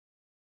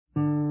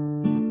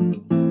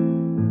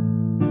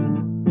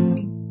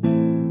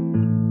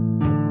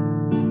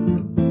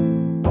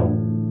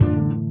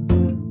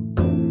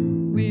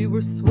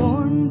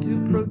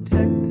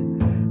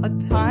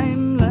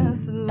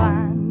timeless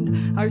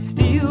land, our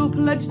steel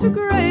pledged to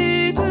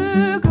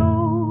greater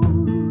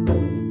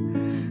goals,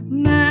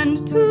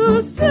 meant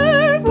to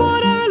serve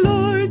what our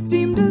lords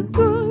deemed as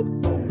good,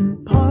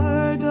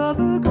 part of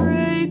a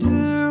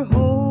greater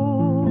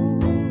whole.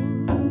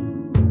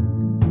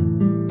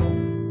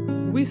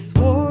 We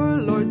swore,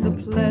 lords, a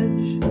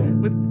pledge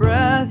with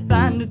breath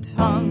and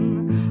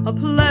tongue, a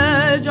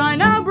pledge I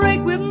now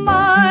break with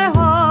my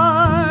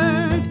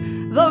heart.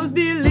 Those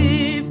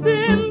beliefs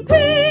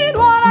impede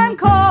what I'm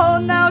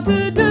called now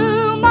to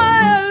do,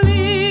 my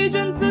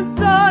allegiance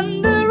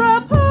asunder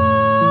apart.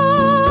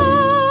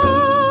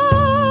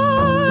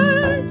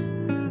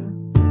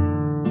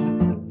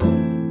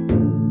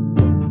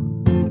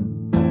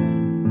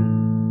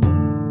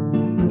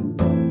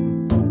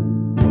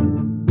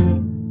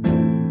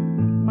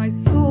 My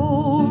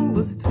soul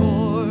was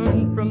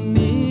torn from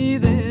me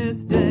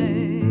this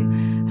day,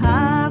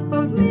 half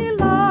of me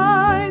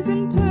lies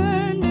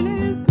interned in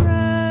his grave.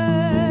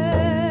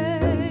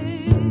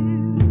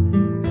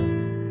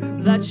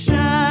 That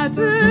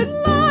shattered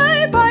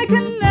life I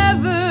can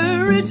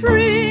never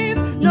retrieve,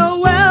 no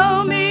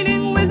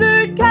well-meaning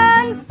wizard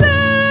can save.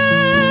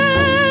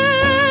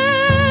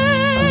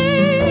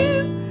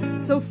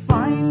 So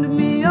find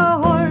me a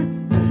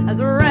horse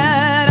as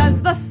red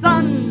as the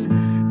sun,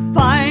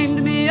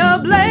 find me a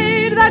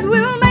blade that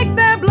will make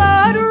their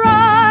blood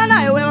run.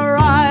 I will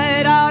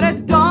ride out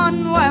at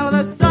dawn while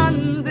the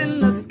sun's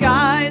in the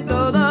sky,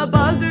 so the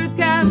buzzards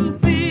can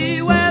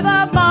see where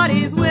the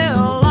bodies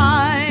will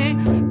lie.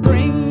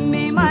 Bring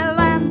me my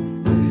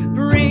lance,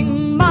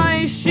 bring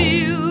my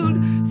shield,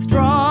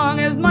 strong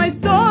as my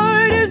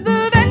sword is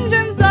the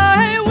vengeance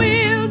I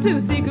wield. To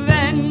seek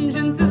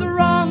vengeance is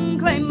wrong,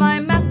 claim my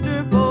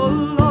masterful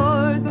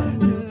lords,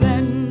 but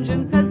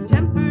vengeance has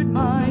tempered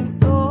my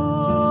sword.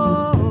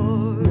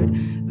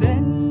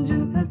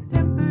 Vengeance has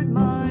tempered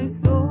my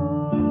sword.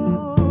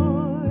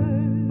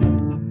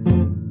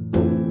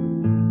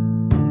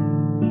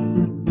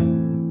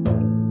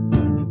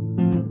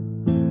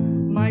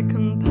 My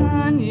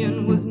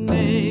companion was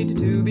made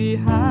to be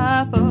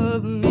half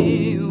of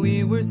me.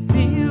 We were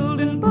sealed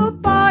in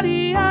both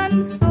body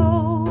and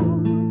soul.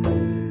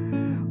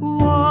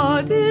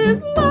 What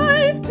is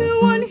life to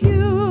one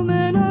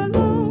human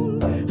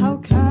alone? How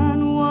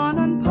can one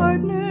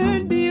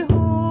unpartnered be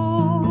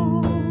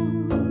whole?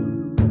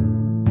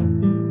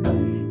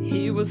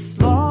 He was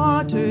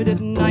slaughtered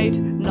at night,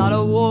 not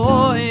a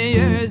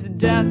warrior's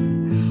death.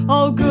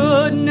 All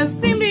goodness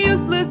seemed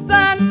useless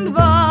and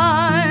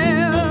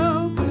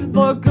vile.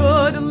 For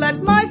good,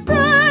 let my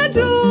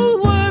fragile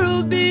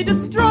world be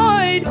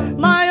destroyed.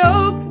 My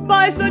oaths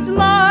by such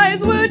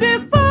lies were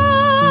defiled.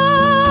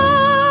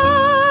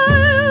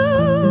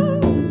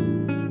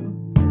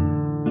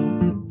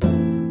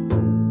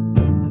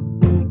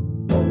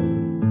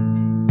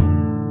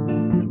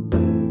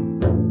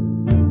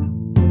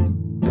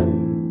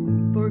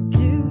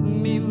 Forgive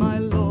me, my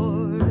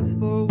lords,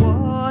 for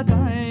what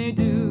I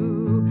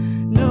do.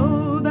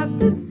 Know that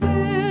the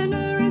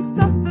sinner is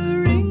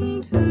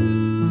suffering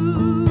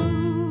too.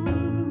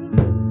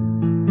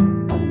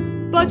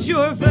 But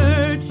your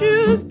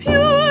virtue's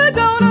pure.